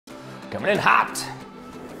Coming in hot.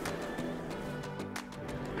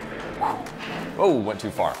 Oh, went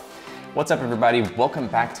too far. What's up everybody? Welcome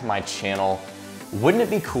back to my channel. Wouldn't it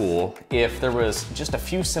be cool if there was just a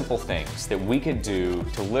few simple things that we could do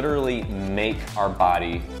to literally make our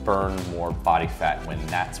body burn more body fat when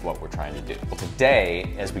that's what we're trying to do? Well,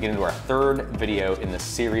 today, as we get into our third video in this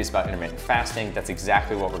series about intermittent fasting, that's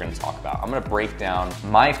exactly what we're gonna talk about. I'm gonna break down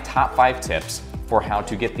my top 5 tips for how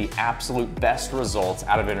to get the absolute best results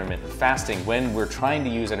out of intermittent fasting when we're trying to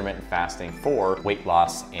use intermittent fasting for weight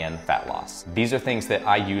loss and fat loss. These are things that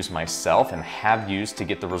I use myself and have used to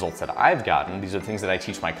get the results that I've gotten. These are things that I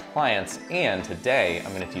teach my clients, and today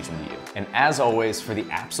I'm gonna teach them to you. And as always, for the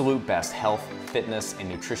absolute best health, fitness, and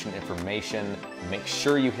nutrition information, make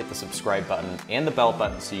sure you hit the subscribe button and the bell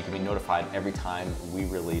button so you can be notified every time we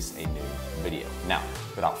release a new video. Now,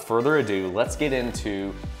 without further ado, let's get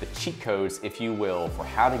into the cheat codes, if you will, for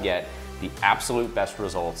how to get the absolute best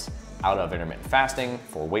results out of intermittent fasting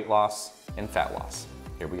for weight loss and fat loss.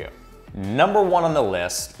 Here we go. Number 1 on the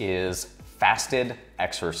list is fasted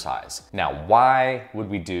exercise. Now, why would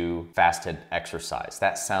we do fasted exercise?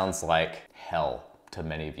 That sounds like hell to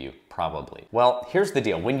many of you, probably. Well, here's the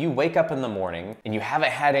deal. When you wake up in the morning and you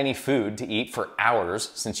haven't had any food to eat for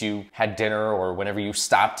hours since you had dinner or whenever you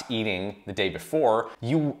stopped eating the day before,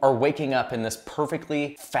 you are waking up in this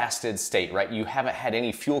perfectly fasted state, right? You haven't had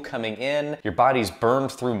any fuel coming in. Your body's burned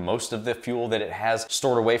through most of the fuel that it has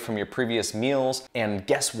stored away from your previous meals. And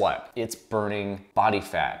guess what? It's burning body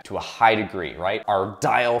fat to a high degree, right? Our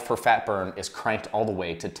dial for fat burn is cranked all the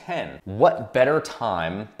way to 10. What better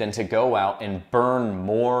time than to go out and burn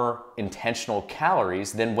more intentional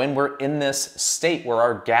calories than when we're in this state where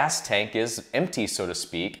our gas tank is empty, so to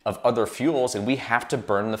speak, of other fuels, and we have to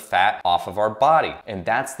burn the fat off of our body. And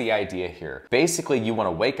that's the idea here. Basically, you want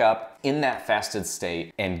to wake up in that fasted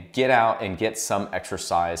state and get out and get some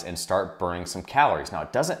exercise and start burning some calories. Now,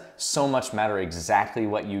 it doesn't so much matter exactly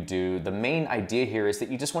what you do. The main idea here is that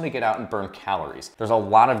you just want to get out and burn calories. There's a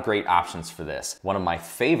lot of great options for this. One of my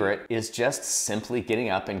favorite is just simply getting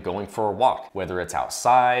up and going for a walk, whether it's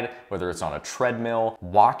outside, whether it's on a treadmill.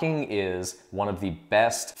 Walking is one of the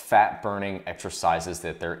best fat burning exercises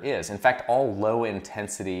that there is. In fact, all low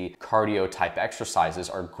intensity cardio type exercises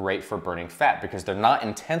are great for burning fat because they're not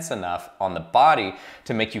intense enough on the body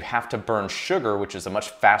to make you have to burn sugar, which is a much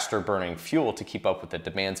faster burning fuel, to keep up with the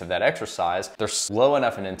demands of that exercise. They're slow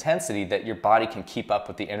enough in intensity that your body can keep up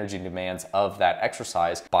with the energy demands of that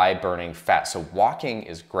exercise by burning fat. So walking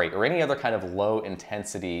is great, or any other kind of low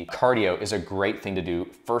intensity cardio is a great thing to do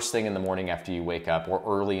first thing in the morning after you wake up, or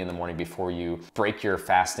early in the morning before you break your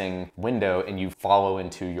fasting window and you follow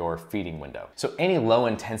into your feeding window. So any low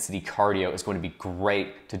intensity cardio is going to be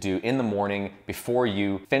great to do in the morning before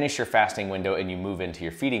you finish your fasting window and you move into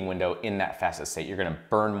your feeding window in that fasted state. You're gonna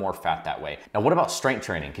burn more fat that way. Now, what about strength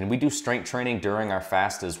training? Can we do strength training during our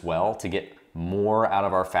fast as well to get more out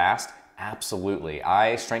of our fast? Absolutely.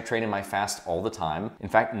 I strength train in my fast all the time. In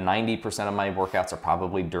fact, 90% of my workouts are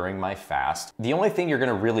probably during my fast. The only thing you're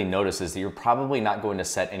gonna really notice is that you're probably not going to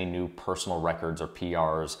set any new personal records or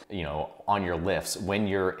PRs, on your lifts when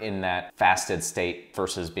you're in that fasted state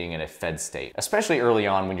versus being in a fed state, especially early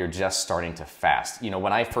on when you're just starting to fast.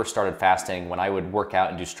 When I first started fasting, when I would work out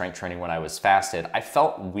and do strength training when I was fasted, I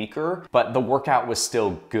felt weaker, but the workout was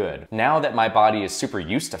still good. Now that my body is super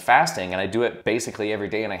used to fasting and I do it basically every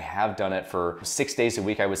day, and I have done it for 6 days a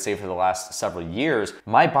week, I would say, for the last several years,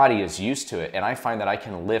 my body is used to it, and I find that I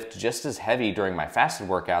can lift just as heavy during my fasted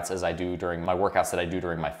workouts as I do during my workouts that I do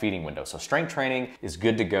during my feeding window. So strength training is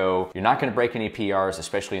good to go. You're not gonna break any PRs,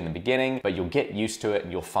 especially in the beginning, but you'll get used to it,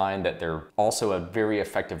 and you'll find that they're also a very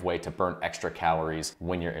effective way to burn extra calories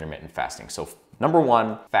when you're intermittent fasting. So number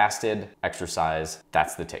 1, fasted exercise,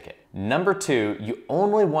 that's the ticket. Number 2, you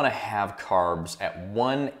only wanna have carbs at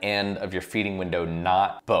one end of your feeding window,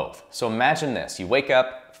 not both. So imagine this, you wake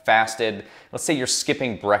up, fasted, let's say you're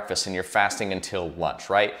skipping breakfast and you're fasting until lunch,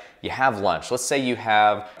 right? You have lunch. Let's say you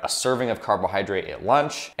have a serving of carbohydrate at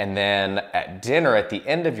lunch, and then at dinner, at the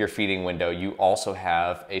end of your feeding window, you also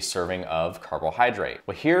have a serving of carbohydrate.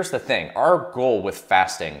 Well, here's the thing. Our goal with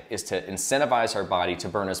fasting is to incentivize our body to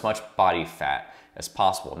burn as much body fat as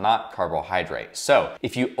possible, not carbohydrate. So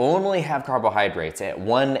if you only have carbohydrates at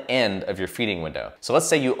one end of your feeding window, so let's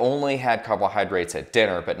say you only had carbohydrates at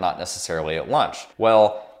dinner, but not necessarily at lunch.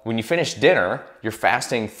 Well, when you finish dinner, you're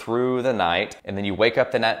fasting through the night, and then you wake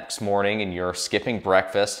up the next morning and you're skipping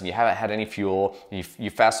breakfast and you haven't had any fuel. You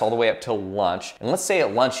fast all the way up till lunch. And let's say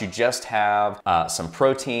at lunch you just have some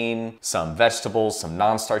protein, some vegetables, some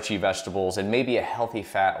non-starchy vegetables, and maybe a healthy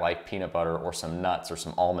fat like peanut butter or some nuts or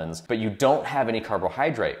some almonds, but you don't have any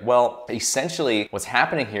carbohydrate. Well, essentially what's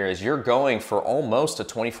happening here is you're going for almost a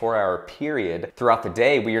 24-hour period throughout the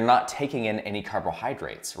day where you're not taking in any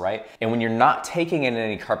carbohydrates, right? And when you're not taking in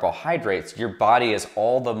any carbohydrates, your body is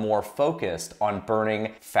all the more focused on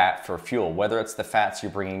burning fat for fuel, whether it's the fats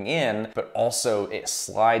you're bringing in, but also it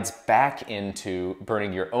slides back into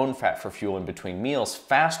burning your own fat for fuel in between meals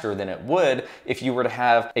faster than it would if you were to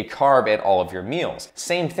have a carb at all of your meals.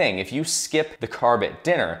 Same thing, if you skip the carb at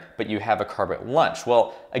dinner, but you have a carb at lunch,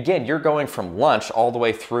 well, again, you're going from lunch all the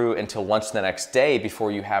way through until lunch the next day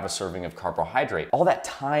before you have a serving of carbohydrate. All that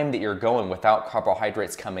time that you're going without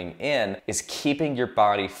carbohydrates coming in is keeping your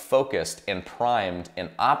body focused and primed and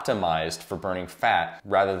optimized for burning fat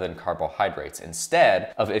rather than carbohydrates,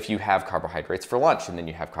 instead of if you have carbohydrates for lunch and then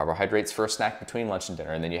you have carbohydrates for a snack between lunch and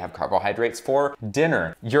dinner and then you have carbohydrates for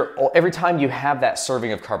dinner. Every time you have that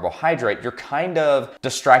serving of carbohydrate, you're kind of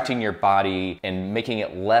distracting your body and making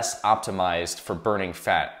it less optimized for burning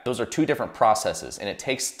fat. Those are two different processes, and it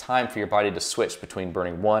takes time for your body to switch between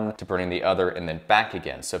burning one to burning the other and then back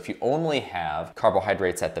again. So if you only have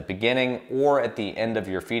carbohydrates at the beginning or at the end of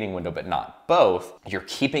your feeding window, but not both, you're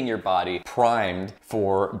keeping your body primed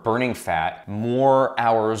for burning fat more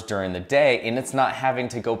hours during the day, and it's not having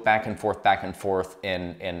to go back and forth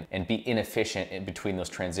and be inefficient in between those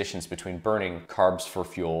transitions between burning carbs for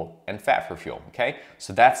fuel and fat for fuel, okay?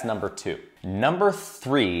 So that's number 2. Number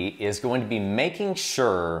 3 is going to be making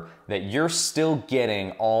sure that you're still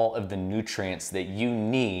getting all of the nutrients that you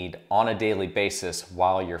need on a daily basis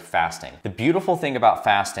while you're fasting. The beautiful thing about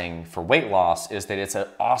fasting for weight loss is that it's an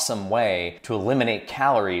awesome way to eliminate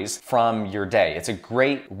calories from your day. It's a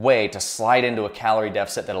great way to slide into a calorie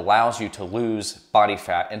deficit that allows you to lose body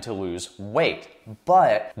fat and to lose weight.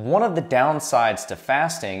 But one of the downsides to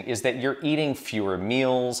fasting is that you're eating fewer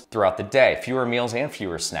meals throughout the day, fewer meals and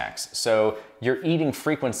fewer snacks. So your eating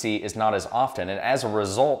frequency is not as often, and as a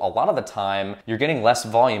result, a lot of the time you're getting less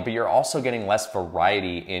volume, but you're also getting less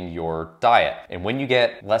variety in your diet. And when you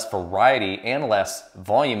get less variety and less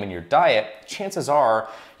volume in your diet, chances are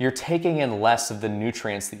you're taking in less of the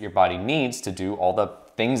nutrients that your body needs to do all the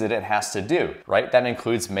things that it has to do, right? That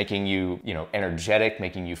includes making you, energetic,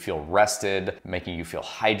 making you feel rested, making you feel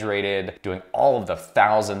hydrated, doing all of the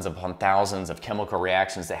thousands upon thousands of chemical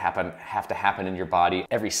reactions that have to happen in your body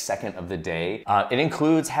every second of the day. It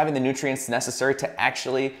includes having the nutrients necessary to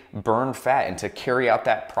actually burn fat and to carry out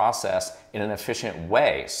that process in an efficient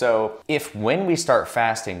way. So if when we start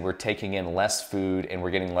fasting, we're taking in less food and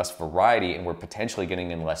we're getting less variety and we're potentially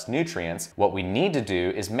getting in less nutrients, what we need to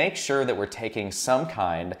do is make sure that we're taking some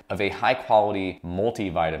kind of a high quality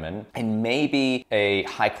multivitamin and maybe a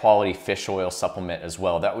high quality fish oil supplement as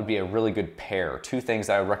well. That would be a really good pair. Two things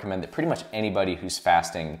that I would recommend that pretty much anybody who's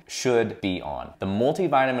fasting should be on. The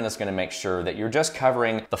multivitamin is gonna make sure that you're just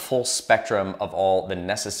covering the full spectrum of all the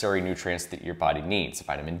necessary nutrients that your body needs.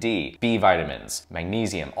 Vitamin D, B vitamins,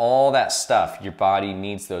 magnesium, all that stuff. Your body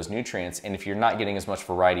needs those nutrients, and if you're not getting as much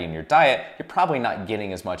variety in your diet, you're probably not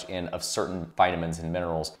getting as much in of certain vitamins and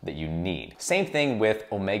minerals that you need. Same thing with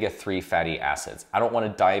omega-3 fatty acids. I don't want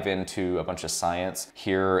to dive into a bunch of science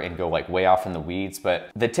here and go like way off in the weeds,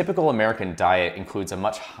 but the typical American diet includes a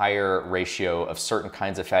much higher ratio of certain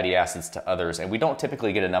kinds of fatty acids to others, and we don't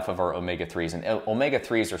typically get enough of our omega-3s, and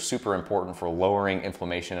omega-3s are super important for lowering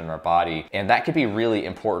inflammation in our body, and that could be really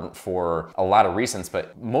important for a lot of reasons,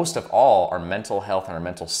 but most of all, our mental health and our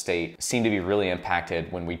mental state seem to be really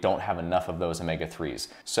impacted when we don't have enough of those omega-3s.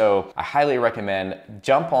 So I highly recommend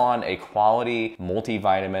jump on a quality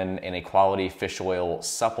multivitamin and a quality fish oil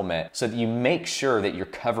supplement so that you make sure that you're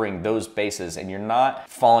covering those bases and you're not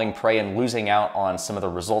falling prey and losing out on some of the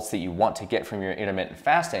results that you want to get from your intermittent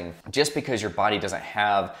fasting just because your body doesn't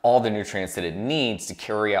have all the nutrients that it needs to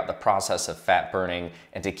carry out the process of fat burning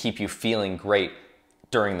and to keep you feeling great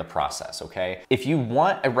during the process, okay? If you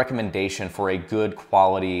want a recommendation for a good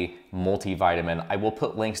quality multivitamin, I will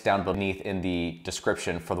put links down beneath in the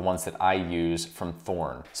description for the ones that I use from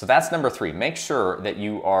Thorne. So that's number 3. Make sure that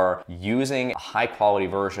you are using a high quality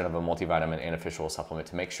version of a multivitamin and a fish oil supplement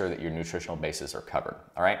to make sure that your nutritional bases are covered,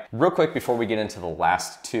 all right? Real quick before we get into the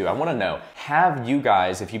last 2, I wanna know, have you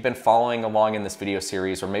guys, if you've been following along in this video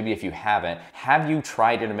series, or maybe if you haven't, have you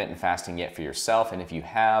tried intermittent fasting yet for yourself? And if you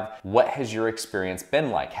have, what has your experience been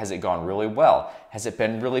been like? Has it gone really well? Has it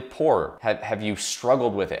been really poor? Have you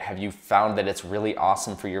struggled with it? Have you found that it's really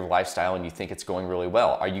awesome for your lifestyle and you think it's going really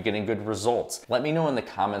well? Are you getting good results? Let me know in the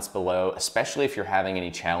comments below, especially if you're having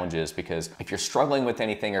any challenges, because if you're struggling with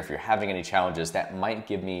anything or if you're having any challenges, that might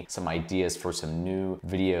give me some ideas for some new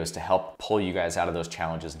videos to help pull you guys out of those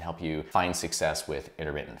challenges and help you find success with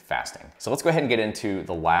intermittent fasting. So let's go ahead and get into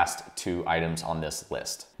the last 2 items on this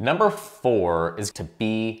list. Number 4 is to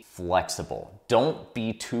be flexible. Don't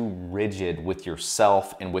be too rigid with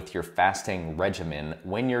yourself and with your fasting regimen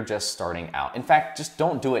when you're just starting out. In fact, just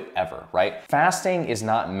don't do it ever, right? Fasting is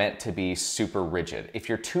not meant to be super rigid. If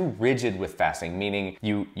you're too rigid with fasting, meaning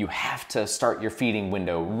you have to start your feeding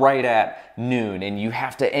window right at noon and you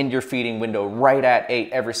have to end your feeding window right at 8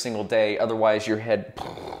 every single day, otherwise your head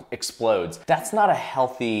explodes. That's not a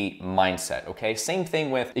healthy mindset, okay? Same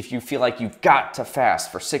thing with if you feel like you've got to fast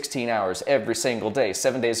for 16 hours every single day,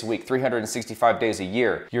 7 days a week, 365 days a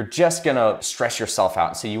year. You're just gonna stress yourself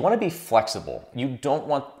out. So you wanna be flexible. You don't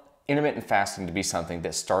want intermittent fasting to be something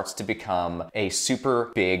that starts to become a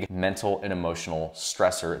super big mental and emotional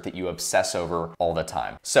stressor that you obsess over all the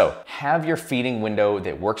time. So have your feeding window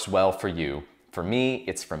that works well for you. For me,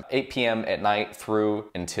 it's from 8 p.m. at night through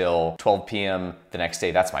until 12 p.m. the next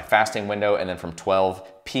day. That's my fasting window. And then from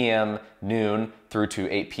 12 p.m. noon through to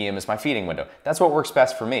 8 p.m. is my feeding window. That's what works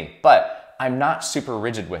best for me. But I'm not super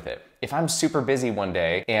rigid with it. If I'm super busy one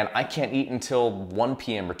day and I can't eat until 1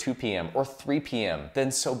 p.m. or 2 p.m. or 3 p.m., then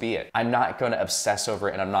so be it. I'm not gonna obsess over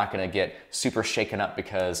it and I'm not gonna get super shaken up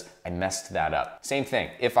because I messed that up. Same thing,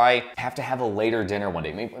 if I have to have a later dinner one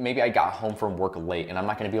day, maybe I got home from work late and I'm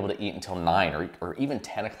not gonna be able to eat until 9 or even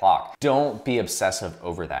 10 o'clock, don't be obsessive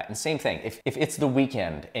over that. And same thing, if it's the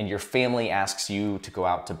weekend and your family asks you to go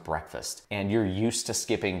out to breakfast and you're used to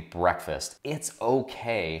skipping breakfast, it's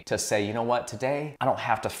okay to say, you know what, today I don't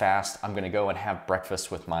have to fast. I'm gonna go and have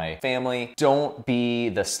breakfast with my family. Don't be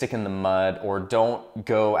the stick in the mud, or don't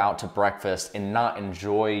go out to breakfast and not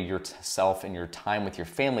enjoy yourself and your time with your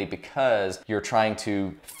family because you're trying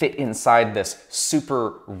to fit inside this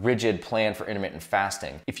super rigid plan for intermittent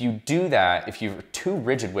fasting. If you do that, if you're too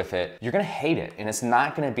rigid with it, you're gonna hate it, and it's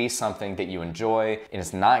not gonna be something that you enjoy, and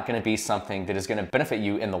it's not gonna be something that is gonna benefit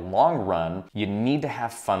you in the long run. You need to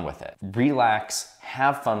have fun with it. Relax,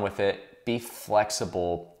 have fun with it, be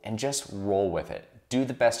flexible, and just roll with it. Do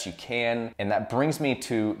the best you can. And that brings me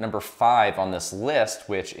to number 5 on this list,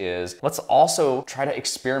 which is let's also try to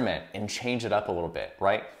experiment and change it up a little bit,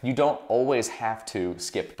 right? You don't always have to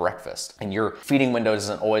skip breakfast, and your feeding window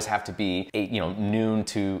doesn't always have to be noon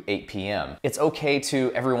to 8 p.m. It's okay to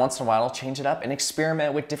every once in a while change it up and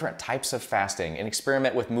experiment with different types of fasting and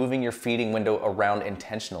experiment with moving your feeding window around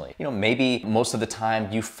intentionally. Maybe most of the time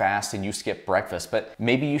you fast and you skip breakfast, but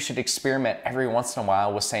maybe you should experiment every once in a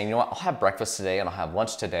while with saying, you know what, I'll have breakfast today and I'll have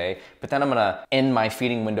lunch today, but then I'm gonna end my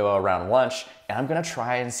feeding window around lunch and I'm gonna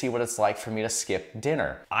try and see what it's like for me to skip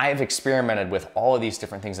dinner. I've experimented with all of these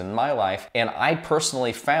different things in my life, and I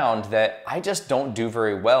personally found that I just don't do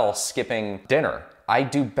very well skipping dinner. I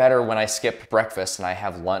do better when I skip breakfast and I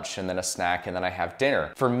have lunch and then a snack and then I have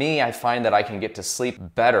dinner. For me, I find that I can get to sleep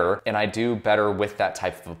better and I do better with that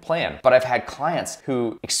type of a plan. But I've had clients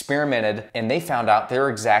who experimented and they found out they're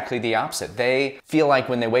exactly the opposite. They feel like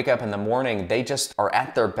when they wake up in the morning, they just are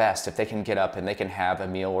at their best if they can get up and they can have a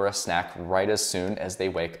meal or a snack right as soon as they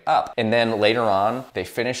wake up. And then later on, they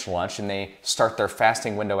finish lunch and they start their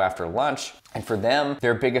fasting window after lunch. And for them,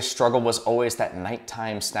 their biggest struggle was always that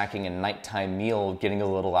nighttime snacking and nighttime meal getting a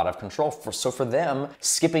little out of control. So for them,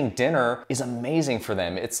 skipping dinner is amazing for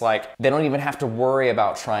them. It's like they don't even have to worry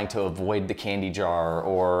about trying to avoid the candy jar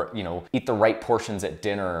or, eat the right portions at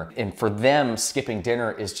dinner. And for them, skipping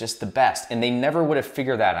dinner is just the best. And they never would have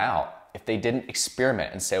figured that out if they didn't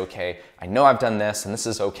experiment and say, okay, I know I've done this and this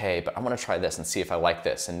is okay, but I'm gonna try this and see if I like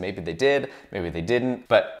this. And maybe they did, maybe they didn't,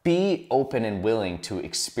 but be open and willing to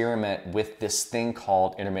experiment with this thing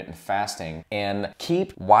called intermittent fasting and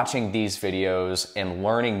keep watching these videos and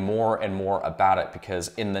learning more and more about it, because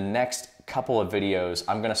in the next couple of videos,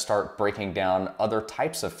 I'm gonna start breaking down other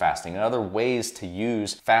types of fasting and other ways to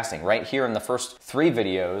use fasting. Right here in the first 3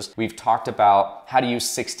 videos, we've talked about how to use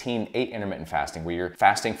 16/8 intermittent fasting, where you're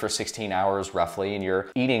fasting for 16 hours roughly and you're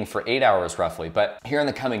eating for 8 hours roughly. But here in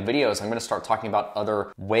the coming videos, I'm gonna start talking about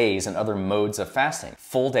other ways and other modes of fasting.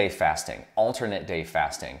 Full day fasting, alternate day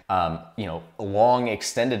fasting, long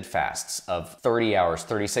extended fasts of 30 hours,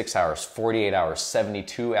 36 hours, 48 hours,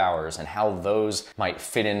 72 hours, and how those might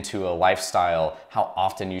fit into a lifestyle, how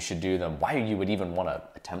often you should do them, why you would even want to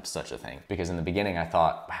attempt such a thing. Because in the beginning I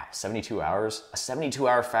thought, wow, 72 hours? A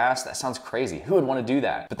 72-hour fast? That sounds crazy. Who would want to do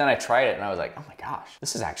that? But then I tried it and I was like, oh my gosh,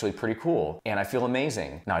 this is actually pretty cool. And I feel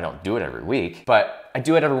amazing. Now I don't do it every week, but I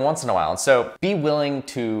do it every once in a while. And so be willing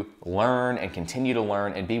to learn and continue to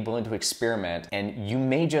learn and be willing to experiment. And you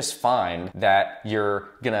may just find that you're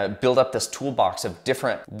gonna build up this toolbox of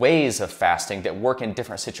different ways of fasting that work in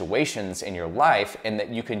different situations in your life and that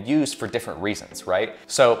you can use for different reasons, right?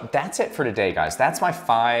 So that's it for today, guys. That's my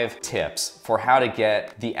 5 tips for how to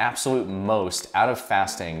get the absolute most out of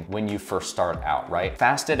fasting when you first start out, right?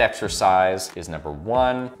 Fasted exercise is number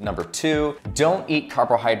 1. Number 2, don't eat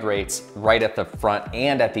carbohydrates right at the front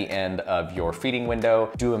and at the end of your feeding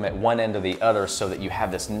window. Do them at one end or the other so that you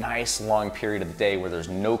have this nice long period of the day where there's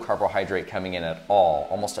no carbohydrate coming in at all,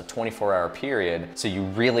 almost a 24-hour period. So you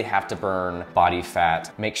really have to burn body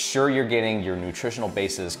fat. Make sure you're getting your nutritional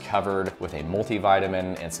bases covered with a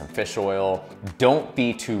multivitamin and some fish oil. Don't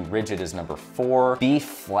be too rigid is number 4. Be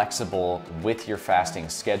flexible with your fasting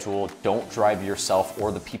schedule. Don't drive yourself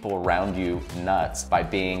or the people around you nuts by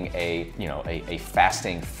being a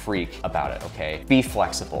fasting freak about it, okay? Be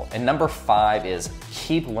flexible. And number 5 is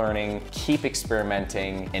keep learning, keep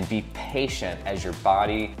experimenting, and be patient as your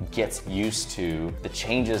body gets used to the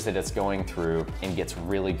changes that it's going through and gets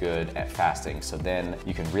really good at fasting. So then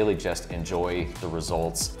you can really just enjoy the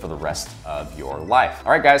results for the rest of your life.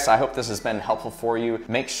 All right, guys, so I hope this has been helpful for you.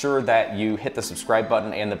 Make sure that you hit the subscribe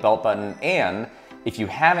button and the bell button, and if you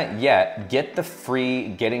haven't yet, get the free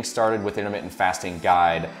Getting Started with Intermittent Fasting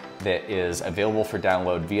guide that is available for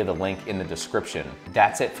download via the link in the description.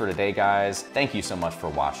 That's it for today, guys. Thank you so much for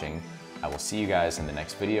watching. I will see you guys in the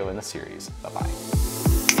next video in the series. Bye-bye.